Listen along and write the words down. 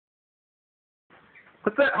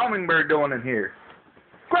What's that hummingbird doing in here?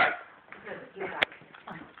 Grey!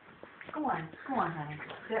 Go on, honey.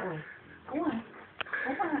 That way. Go on.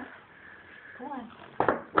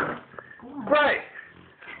 Grey!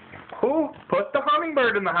 Who put the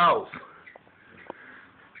hummingbird in the house?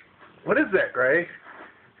 What is that, Grey?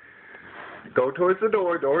 Go towards the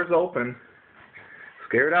door. Door's open.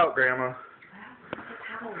 Scared out, Grandma.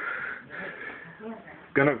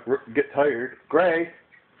 Gonna get tired. Grey!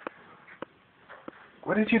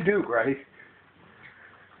 What did you do, Grey?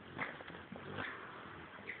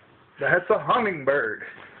 That's a hummingbird.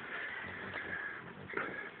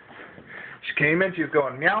 She came in, she was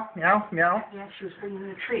going meow, meow, meow. Yeah, she was bringing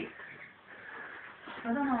a treat.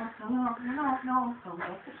 No. Go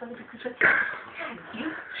back this way.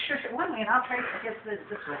 You shush it one way and I'll try to get this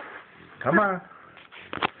way. Come on.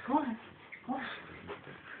 Go on.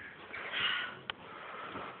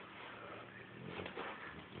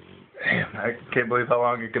 Damn, I can't believe how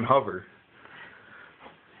long you can hover.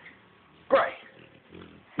 Grey!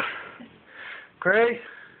 Grey?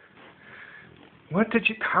 What did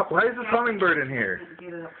you... Why is this hummingbird in here?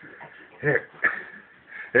 Here.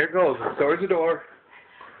 There it goes. It's towards the door.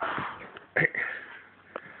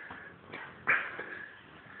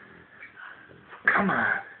 Come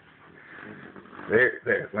on.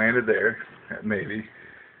 There. Landed there. Maybe.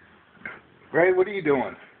 Grey, what are you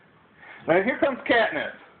doing? Now here comes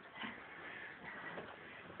Katniss.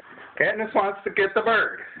 Katniss wants to get the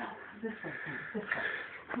bird. No, this way.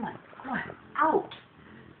 Come on. Out.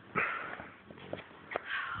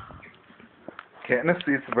 Katniss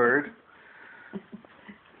sees the bird.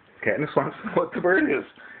 Katniss wants to know what the bird is.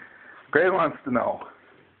 Grey wants to know.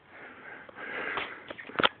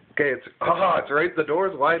 Okay, it's right. The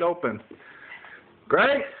door's wide open.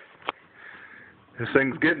 Grey? This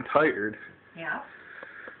thing's getting tired. Yeah.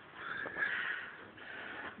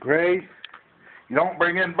 Grey, you don't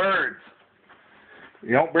bring in birds.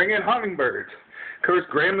 You don't bring in hummingbirds. Of course,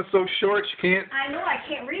 Grandma's so short she can't... I know, I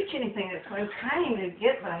can't reach anything. That's what I'm trying to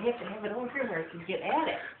get, but I have to have it over here where I can get at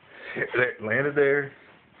it. There, landed there.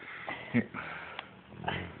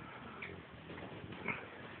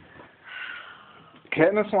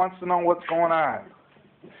 Katniss wants to know what's going on.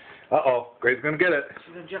 Uh-oh, Grey's gonna get it.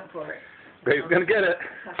 She's gonna jump for it. Grey's gonna get it.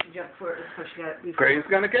 How she jumped for it before she got it before. Grey's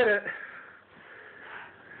gonna get it.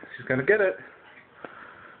 She's gonna get it.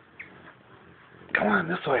 Come on,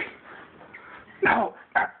 this way. No,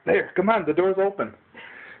 there, come on, the door's open.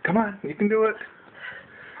 Come on, you can do it.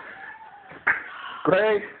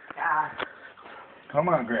 Grey. God. Come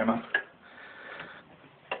on, Grandma.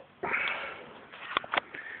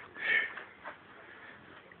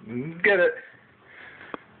 Get it.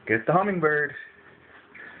 Get the hummingbird.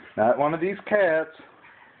 Not one of these cats.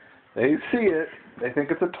 They see it. They think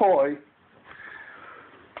it's a toy.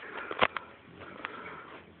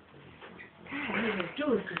 God, what you need to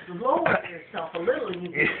do is just lower yourself a little and you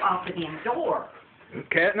get off the damn door.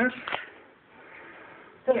 Katniss?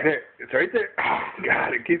 There. It's right there. Oh,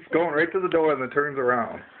 God, it keeps going right to the door and then turns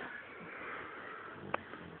around.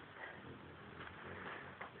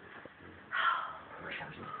 I wish I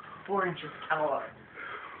was 4 inches taller.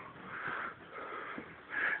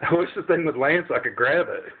 I wish the thing would land so I could grab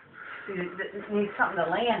it. It needs something to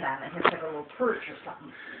land on. It has to have a little perch or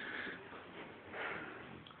something.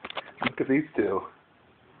 Look at these two.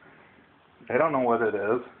 I don't know what it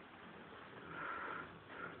is.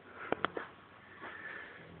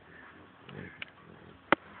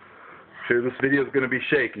 Sure, this video is going to be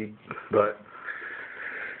shaky, but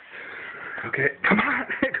okay, come on,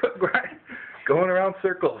 going around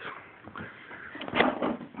circles.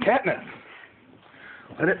 Katniss,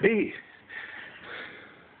 let it be.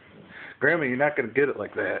 Grandma, you're not going to get it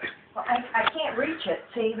like that. Well, I can't reach it.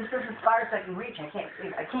 See, this is as far as I can reach. I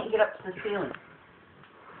can't get up to the ceiling.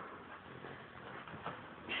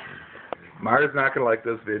 Marta's not going to like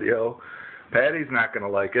this video. Patty's not going to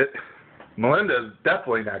like it. Melinda's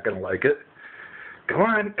definitely not going to like it. Come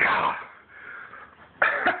on.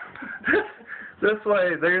 This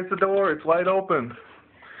way. There's the door. It's wide open.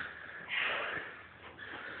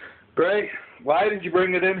 Grey, why did you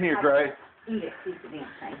bring it in here, Grey? Eat the damn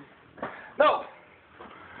thing. No.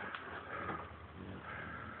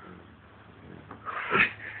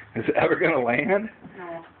 Is it ever going to land?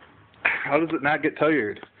 No. How does it not get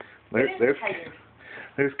tired? There's tired.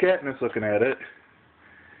 There's Katniss looking at it.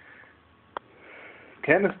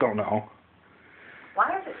 Katniss don't know.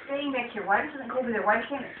 Why is it staying back here? Why doesn't it go over there? Why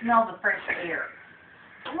can't it smell the fresh air?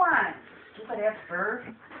 Come on, stupid ass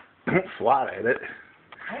bird. Don't swat at it.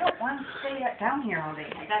 I don't want to stay down here all day.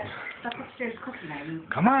 I got stuff upstairs cooking.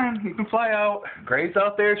 Come on, you can fly out. Gray's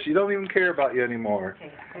out there. She don't even care about you anymore.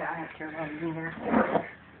 Okay, I don't care about you either.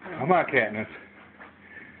 Come on, Katniss.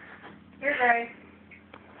 Here, Gray.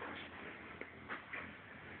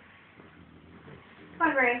 Come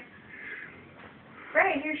on, Gray.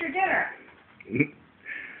 Gray, here's your dinner.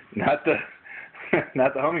 Not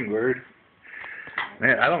the hummingbird.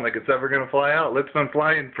 Man, I don't think it's ever going to fly out. It's been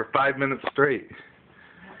flying for 5 minutes straight.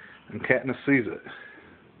 And Katniss sees it.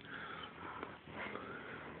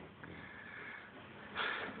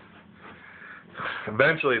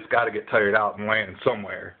 Eventually, it's got to get tired out and land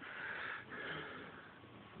somewhere.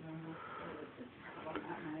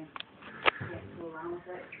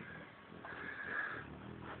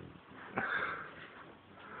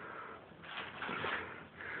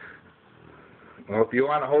 Well, if you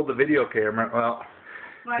want to hold the video camera, well,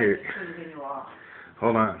 here.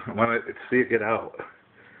 Hold on. I want to see it get out.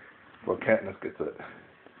 Well, Katniss gets it.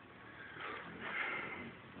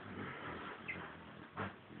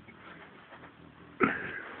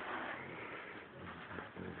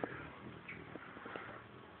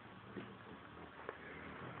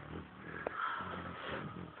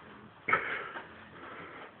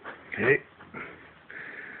 Okay.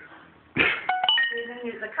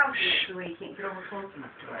 The couch is the way you can't get over close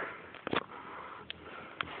enough to it.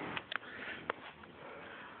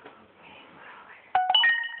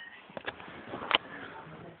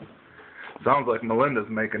 Sounds like Melinda's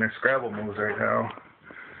making her Scrabble moves right now.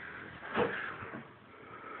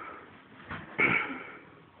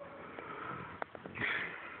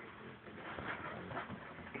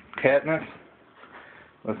 Katniss,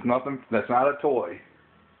 that's nothing. That's not a toy.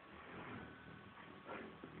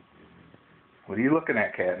 What are you looking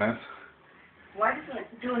at, Katniss? Why doesn't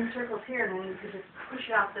it do in circles here and then you can just push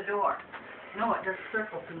it out the door? No, it does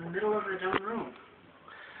circles in the middle of the dumb room.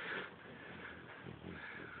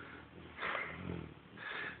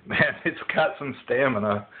 Man, it's got some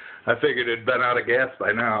stamina. I figured it'd been out of gas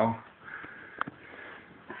by now.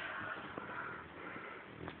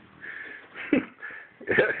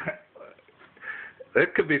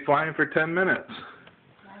 It could be flying for 10 minutes.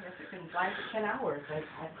 I guess it can fly for 10 hours. I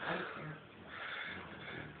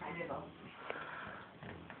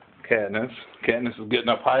Katniss is getting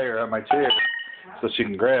up higher on my chair so she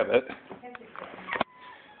can grab it.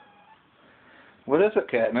 What is it,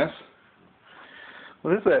 Katniss?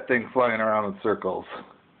 What is that thing flying around in circles?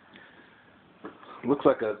 Looks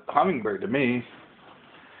like a hummingbird to me.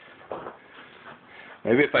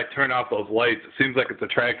 Maybe if I turn off those lights, it seems like it's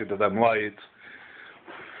attracted to them lights.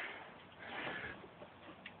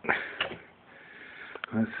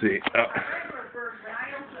 Let's see.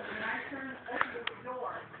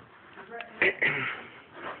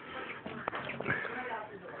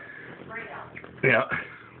 Yeah.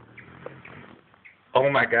 Oh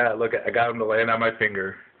my God! Look, I got him to land on my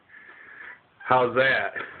finger. How's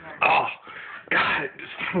that? Oh, God!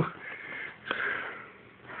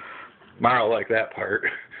 Mara will like that part.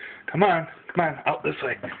 Come on, out this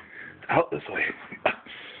way, out this way.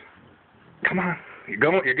 Come on,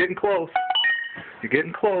 you're getting close. You're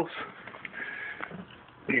getting close.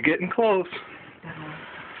 You're getting close.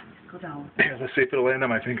 Go down. Here, let's see if it'll land on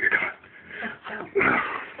my finger. Come on.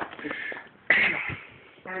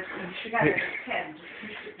 You got it head. Just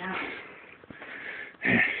push it down.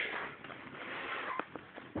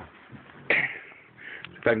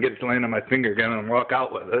 If I can get it to land on my finger again and walk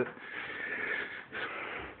out with it.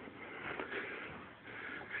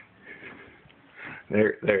 There,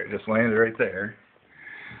 it just landed right there.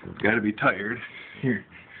 It's got to be tired. Here.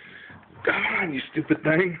 Come on, you stupid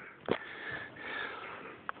thing.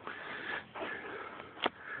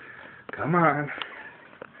 Come on.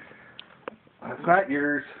 That's not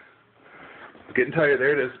yours. It's getting tired.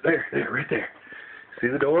 There it is. There, right there. See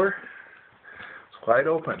the door? It's wide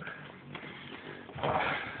open.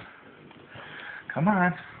 Come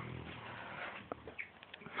on.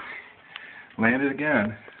 Land it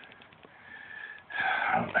again.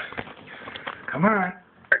 Come on.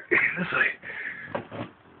 This way.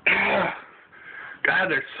 God,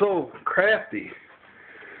 they're so crafty.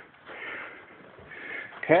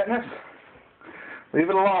 Katniss, leave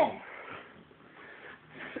it alone.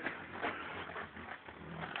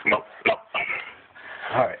 Nope.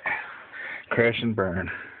 All right. Crash and burn.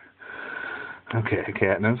 Okay,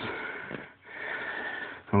 Katniss.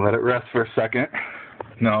 Let it rest for a second.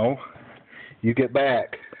 No. You get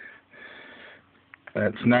back.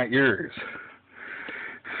 That's not yours.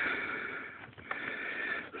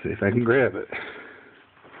 See if I can grab it.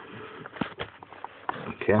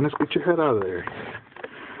 Katniss, get your head out of there.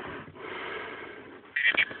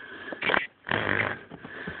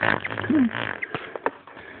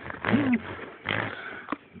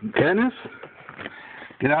 Katniss,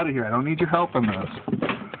 get out of here. I don't need your help in this.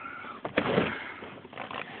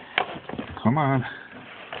 Come on.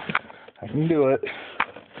 I can do it.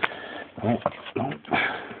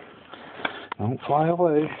 Don't fly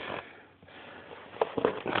away.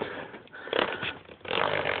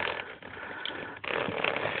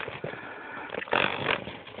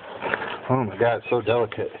 Oh my God, it's so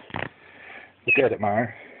delicate. Look at it,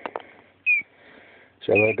 Mar.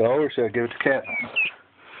 Should I let it go or should I give it to Katniss?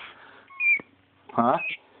 Huh?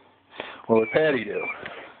 What would Patty do?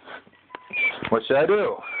 What should I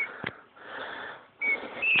do?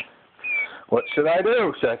 What should I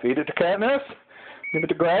do? Should I feed it to Katniss? Give it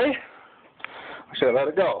to Grey? Or should I let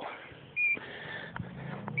it go?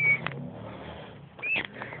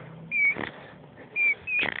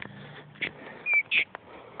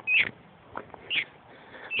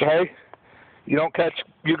 Okay? You don't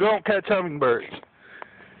catch hummingbirds.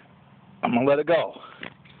 I'm gonna let it go.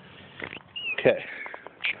 Okay.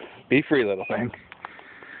 Be free, little thing.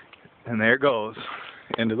 And there it goes.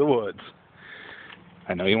 Into the woods.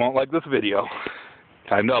 I know you won't like this video.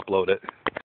 Time to upload it.